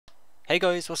Hey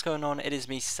guys, what's going on? It is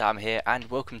me, Sam here, and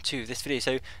welcome to this video.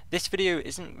 So this video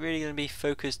isn't really going to be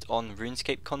focused on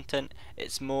RuneScape content.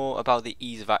 It's more about the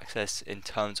ease of access in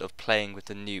terms of playing with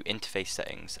the new interface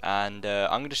settings, and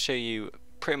I'm going to show you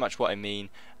pretty much what I mean,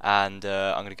 and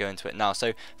I'm going to go into it now.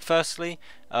 So firstly,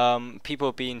 people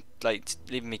have been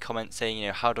leaving me comments saying,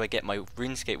 how do I get my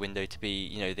RuneScape window to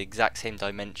be, the exact same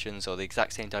dimensions or the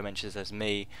exact same dimensions as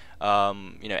me,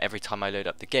 every time I load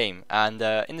up the game. And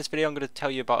in this video, I'm going to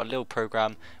tell you about a little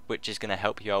program which is going to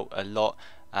help you out a lot.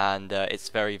 And it's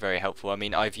very helpful. I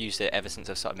mean, I've used it ever since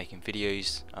I started making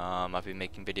videos. I've been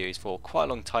making videos for quite a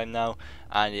long time now,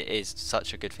 and it is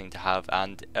such a good thing to have,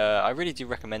 and I really do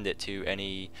recommend it to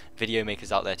any video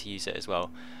makers out there to use it as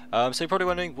well. So you're probably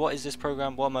wondering, what is this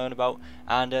program, what am I on about?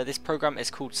 And this program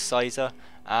is called Sizer,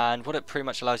 and what it pretty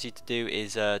much allows you to do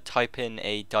is type in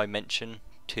a dimension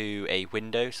to a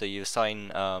window. So you assign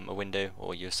a window,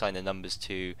 or you assign the numbers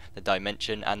to the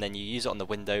dimension, and then you use it on the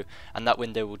window, and that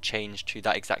window will change to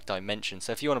that exact dimension.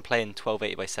 So if you want to play in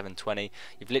 1280 by 720,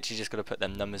 you've literally just got to put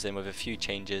them numbers in with a few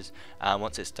changes, and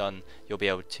once it's done, you'll be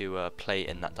able to play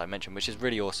in that dimension, which is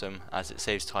really awesome, as it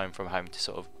saves time from having to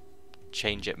sort of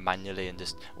change it manually and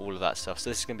just all of that stuff. So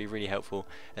this is going to be really helpful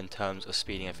in terms of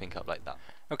speeding everything up like that.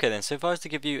 Okay then, so if I was to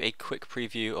give you a quick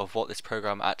preview of what this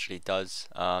program actually does,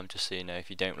 just so you know, if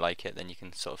you don't like it, then you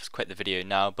can sort of quit the video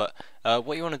now. But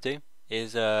what you want to do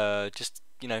is just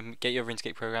get your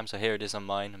RuneScape program. So here it is on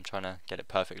mine. I'm trying to get it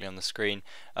perfectly on the screen.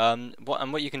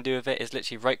 What you can do with it is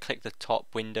literally right click the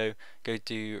top window, go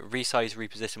to resize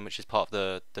reposition, which is part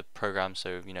of the program.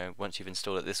 So once you've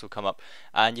installed it, this will come up,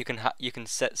 and you can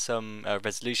set some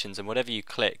resolutions, and whatever you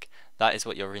click, that is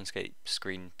what your RuneScape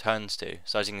screen turns to.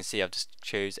 So as you can see, I've just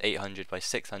chose 800 by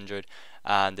 600,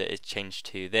 and it's changed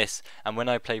to this. And when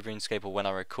I play RuneScape, or when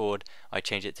I record, I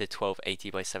change it to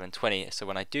 1280 by 720. So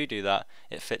when I do that,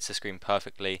 it fits the screen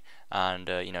perfectly, and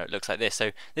it looks like this.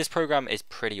 So this program is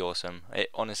pretty awesome. It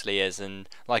honestly is. And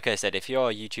like I said, if you're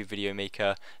a YouTube video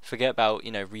maker, forget about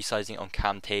resizing on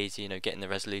Camtasia, getting the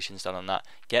resolutions done on that.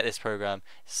 Get this program.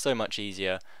 It's so much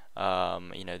easier.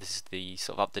 This is the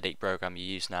sort of up-to-date program you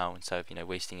use now, instead of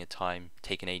wasting your time,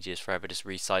 taking ages forever just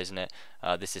resizing it.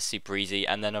 This is super easy.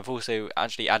 And then I've also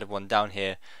actually added one down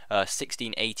here,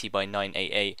 1680 by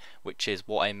 988, which is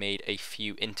what I made a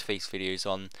few interface videos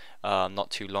on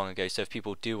not too long ago. So if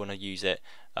people do want to use it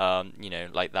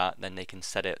like that, then they can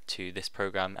set it to this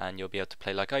program, and you'll be able to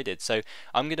play like I did. So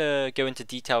I'm gonna go into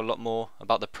detail a lot more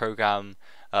about the program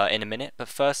in a minute, but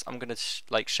first I'm gonna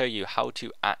show you how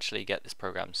to actually get this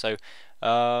program. So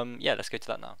yeah, let's go to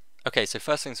that now. Okay, so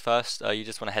first things first, you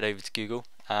just want to head over to Google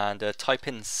and type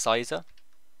in Sizer.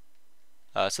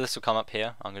 So this will come up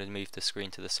here. I'm going to move the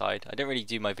screen to the side. I don't really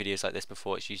do my videos like this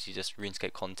before. It's usually just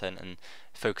RuneScape content and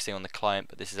focusing on the client,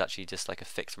 but this is actually just like a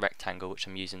fixed rectangle which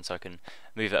I'm using, so I can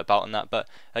move it about on that. But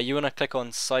you want to click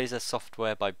on Sizer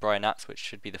Software by Brian Apps, which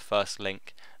should be the first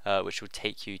link, which will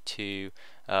take you to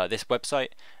this website.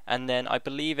 And then I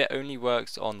believe it only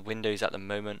works on Windows at the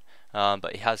moment,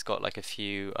 but it has got like a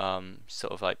few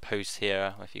sort of like posts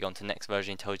here. If you go on to the next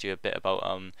version, it tells you a bit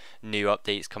about new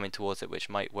updates coming towards it, which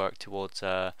might work towards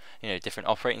different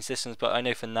operating systems. But I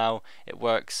know for now it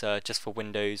works just for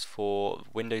Windows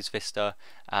Vista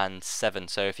and 7.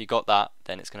 So if you got that,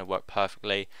 then it's going to work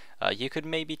perfectly. You could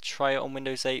maybe try it on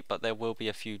Windows 8, but there will be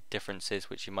a few differences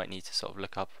which you might need to sort of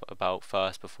look up about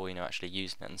first before actually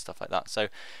using it and stuff like that. So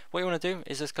what you want to do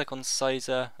is just click on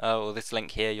Sizer, or this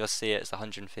link here. You'll see it's the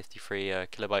 153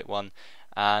 kilobyte one,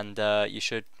 and you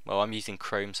should, well, I'm using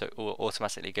Chrome, so it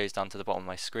automatically goes down to the bottom of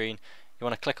my screen. You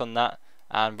want to click on that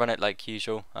and run it like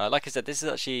usual. Like I said, this is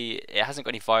actually, it hasn't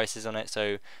got any viruses on it,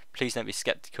 so please don't be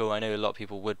skeptical. I know a lot of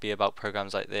people would be about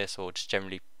programs like this, or just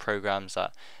generally programs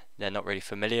that they're not really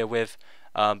familiar with,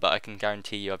 but I can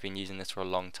guarantee you I've been using this for a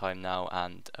long time now,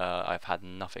 and I've had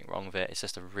nothing wrong with it. It's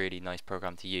just a really nice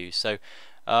program to use. So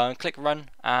click run,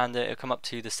 and it'll come up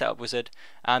to the setup wizard,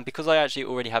 and because I actually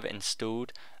already have it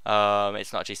installed,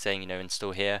 it's not actually saying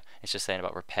install here, it's just saying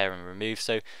about repair and remove.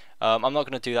 So I'm not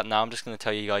going to do that now. I'm just going to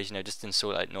tell you guys just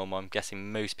install it like normal. I'm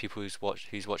guessing most people who's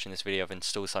watching this video have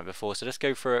installed something before, so just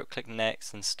go for it, click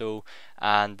next, install,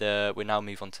 and we'll now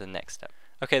move on to the next step.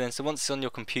 Okay then, so once it's on your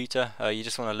computer, you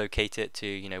just want to locate it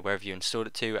to wherever you installed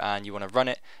it to, and you want to run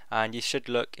it, and you should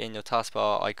look in your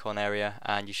taskbar icon area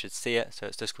and you should see it. So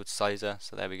it's just called Sizer.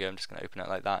 So there we go. I'm just going to open it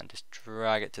like that and just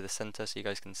drag it to the center so you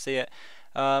guys can see it.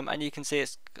 And you can see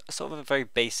it's sort of a very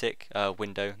basic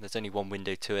window. There's only one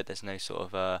window to it. There's no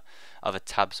sort of other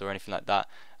tabs or anything like that.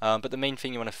 But the main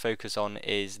thing you want to focus on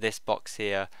is this box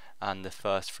here and the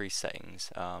first three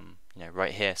settings.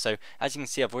 right here. So as you can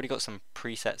see, I've already got some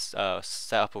presets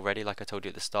set up already. Like I told you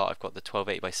at the start, I've got the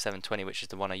 1280 by 720, which is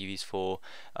the one I use for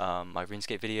my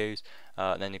RuneScape videos.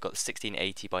 And then you've got the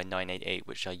 1680 by 988,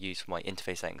 which I use for my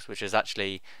interface settings, which is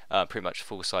actually pretty much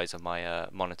full size of my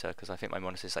monitor, because I think my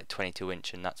monitor is like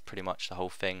 22-inch, and that's pretty much the whole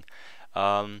thing.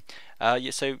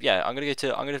 So yeah, I'm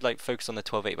gonna like focus on the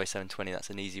 1280 by 720. That's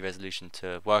an easy resolution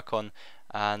to work on.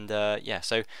 And yeah,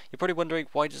 so you're probably wondering,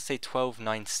 why does it say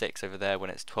 1296 over there when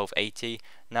it's 1280?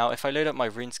 Now if I load up my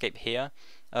RuneScape here,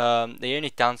 the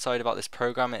only downside about this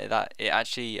program is that it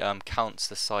actually counts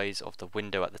the size of the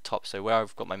window at the top. So where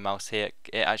I've got my mouse here,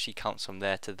 it actually counts from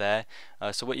there to there.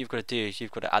 So what you've got to do is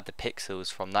you've got to add the pixels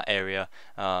from that area,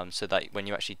 so that when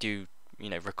you actually do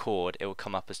record, it will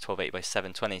come up as 1280 by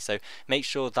 720. So make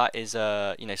sure that is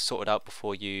sorted out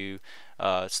before you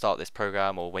start this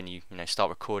program, or when you start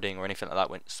recording or anything like that,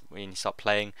 when you start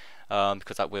playing,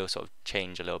 because that will sort of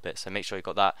change a little bit. So make sure you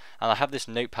got that. And I have this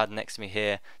notepad next to me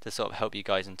here to sort of help you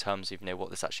guys in terms of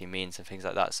what this actually means and things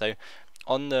like that. So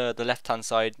on the left hand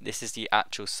side, this is the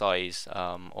actual size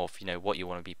of what you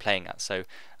want to be playing at. So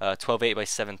 1280 by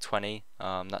 720,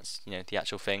 that's the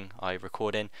actual thing I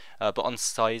record in. But on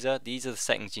Sizer, these are the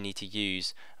settings you need to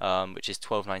use, which is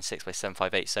 1296 by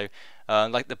 758. So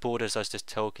like the borders I was just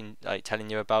telling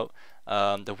you about,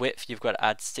 the width you've got to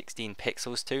add 16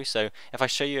 pixels to. So if I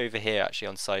show you over here actually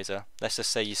on Sizer, let's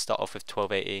just say you start off with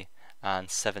 1280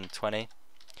 and 720.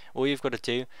 All you've got to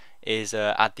do is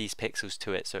add these pixels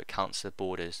to it so it counts the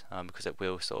borders, because it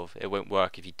won't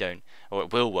work if you don't, or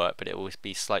it will work but it will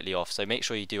be slightly off. So make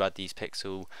sure you do add these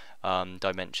pixel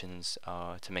dimensions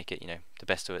to make it the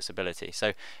best of its ability.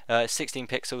 So 16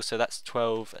 pixels, so that's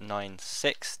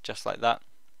 1296, just like that.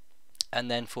 And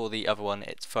then for the other one,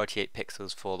 it's 38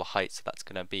 pixels for the height, so that's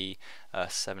going to be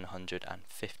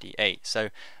 758. So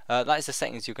that is the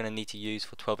settings you're going to need to use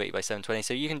for 1280 by 720.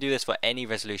 So you can do this for any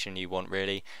resolution you want,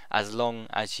 really, as long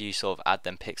as you sort of add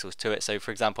them pixels to it. So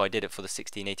for example, I did it for the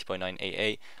 1680 by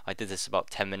 988. I did this about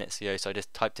 10 minutes ago, so I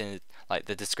just typed in like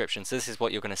the description. So this is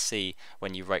what you're going to see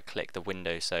when you right click the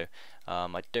window. So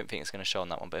I don't think it's going to show on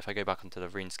that one, but if I go back onto the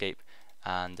RuneScape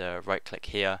and right click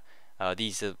here,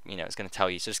 these are, it's going to tell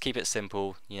you. So just keep it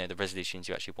simple. The resolutions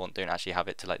you actually want, don't actually have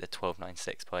it to like the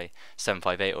 1296 by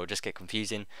 758, or just get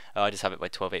confusing. I just have it by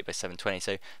 1280 by 720.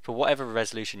 So for whatever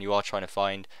resolution you are trying to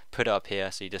find, put it up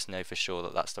here so you just know for sure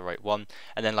that that's the right one.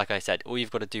 And then, like I said, all you've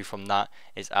got to do from that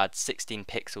is add 16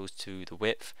 pixels to the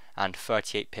width and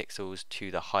 38 pixels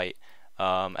to the height.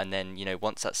 And then,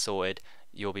 once that's sorted,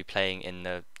 you'll be playing in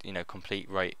the complete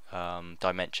right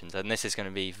dimensions. And this is going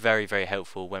to be very, very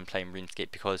helpful when playing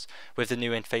RuneScape, because with the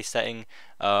new interface setting,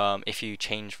 if you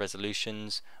change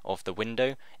resolutions of the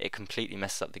window, it completely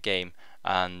messes up the game.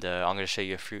 And I'm going to show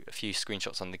you a few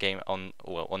screenshots on the game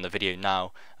on the video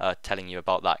now, telling you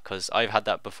about that, because I've had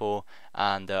that before,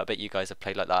 and I bet you guys have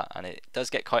played like that, and it does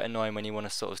get quite annoying when you want to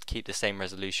sort of keep the same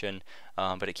resolution,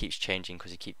 but it keeps changing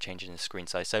because you keep changing the screen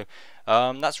size. So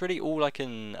that's really all I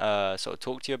can sort of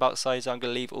talk to you about Sizer. I'm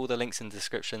going to leave all the links in the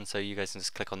description so you guys can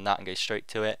just click on that and go straight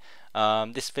to it.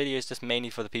 This video is just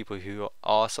mainly for the people who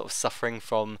are sort of suffering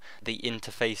from the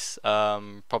interface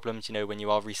problems, when you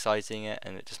are resizing it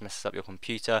and it just messes up your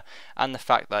computer, and the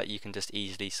fact that you can just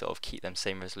easily sort of keep them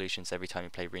same resolutions every time you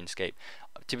play RuneScape.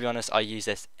 To be honest, I use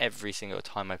this every single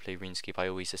time I play RuneScape. I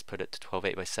always just put it to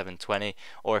 1280 by 720,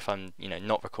 or if I'm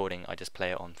not recording, I just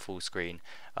play it on full screen,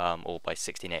 or by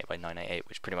 1680 by 988,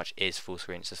 which pretty much is full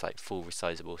screen. It's just like full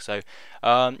resizable. So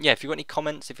yeah, if you've got any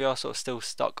comments, if you are sort of still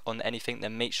stuck on anything,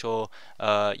 then make sure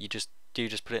you just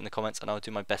put it in the comments, and I'll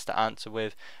do my best to answer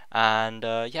with. And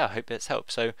yeah, I hope it's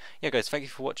helped. So yeah guys, thank you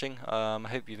for watching. I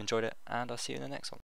hope you've enjoyed it, and I'll see you in the next one.